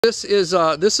This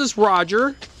is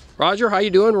Roger. Roger, how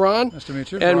you doing, Ron? Nice to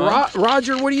meet you. And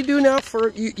Roger, what do you do now for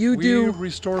you? We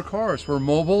restore cars. We're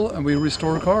mobile and we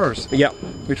restore cars. Yeah.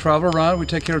 We travel around. We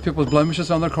take care of people's blemishes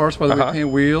on their cars, whether we paint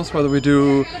wheels, whether we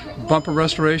do bumper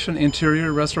restoration,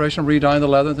 interior restoration, redying the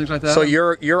leather, and things like that. So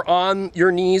you're on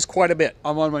your knees quite a bit.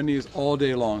 I'm on my knees all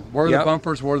day long. Where are the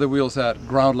bumpers? Where are the wheels at?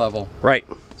 Ground level. Right.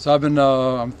 So I've been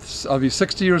I'll be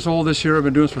 60 years old this year. I've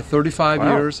been doing this for 35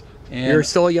 years. And you're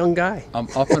still a young guy. I'm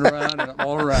up and around and I'm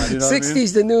all around. You know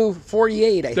 60's the new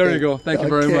 48, I think. There you go. Thank you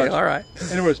very much. All right.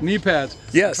 Anyways, knee pads.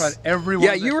 Yes. I tried every one.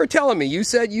 Yeah, you were telling me. You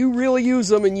said you really use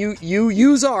them, and you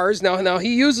use ours. Now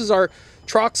he uses our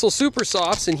Troxell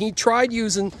Supersofts, and he tried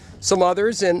using some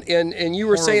others, and you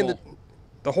were saying that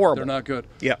the horrible. They're not good.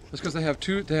 Yeah. It's because they have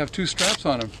two straps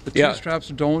on them. The two straps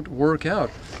don't work out.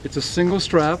 It's a single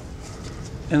strap,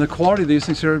 and the quality of these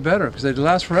things here are better because they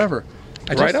last forever.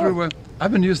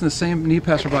 I've been using the same knee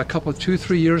pads for about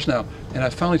 2-3 years now, and I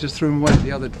finally just threw them away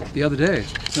the other day.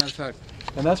 As a matter of fact,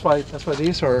 and that's why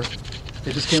these are.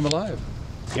 They just came alive.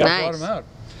 Yeah. I brought them out,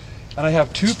 and I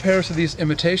have 2 pairs of these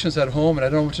imitations at home, and I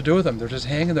don't know what to do with them. They're just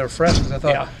hanging there fresh because I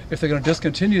thought if they're going to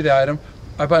discontinue the item,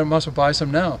 I must well buy some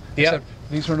now. Yeah. Except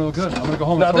these are no good. I'm going to go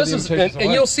home now and throw the imitations away.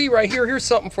 And you'll see right here. Here's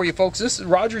something for you folks.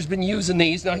 Roger's been using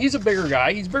these. Now he's a bigger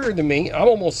guy. He's bigger than me. I'm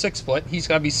almost 6 foot. He's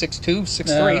got to be 6'2",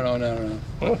 6'3". No.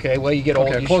 Okay, well you get old.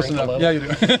 Okay, you close shrink enough. a little.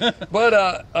 Yeah, you do.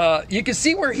 But you can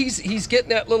see where he's getting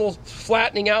that little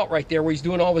flattening out right there, where he's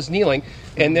doing all his kneeling.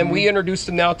 And then we introduced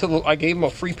him now to. I gave him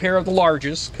a free pair of the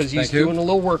largest because he's doing a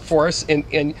little work for us.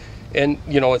 And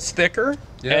you know it's thicker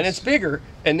and it's bigger.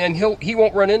 And then he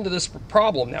won't run into this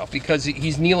problem now because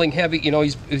he's kneeling heavy. You know,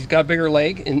 he's got a bigger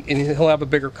leg and he'll have a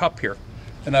bigger cup here.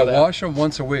 And I wash them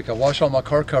once a week. I wash all my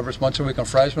car covers once a week on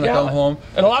Fridays when I come home.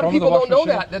 And a lot of people don't know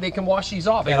that they can wash these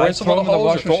off. They rinse them on the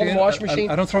hose or throw them in the washing machine.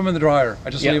 I don't throw them in the dryer.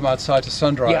 I just leave them outside to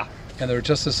sun dry. Yeah. And they're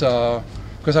just as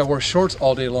because I wear shorts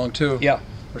all day long too. Yeah.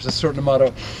 There's a certain amount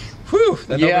of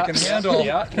that nobody can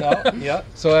handle.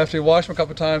 So after you wash them a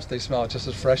couple of times, they smell just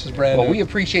as fresh as brand new. Well, we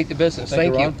appreciate the business.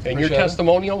 Thank you. And your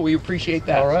testimonial, we appreciate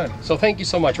that. All right. So thank you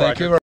so much, Roger. Thank you.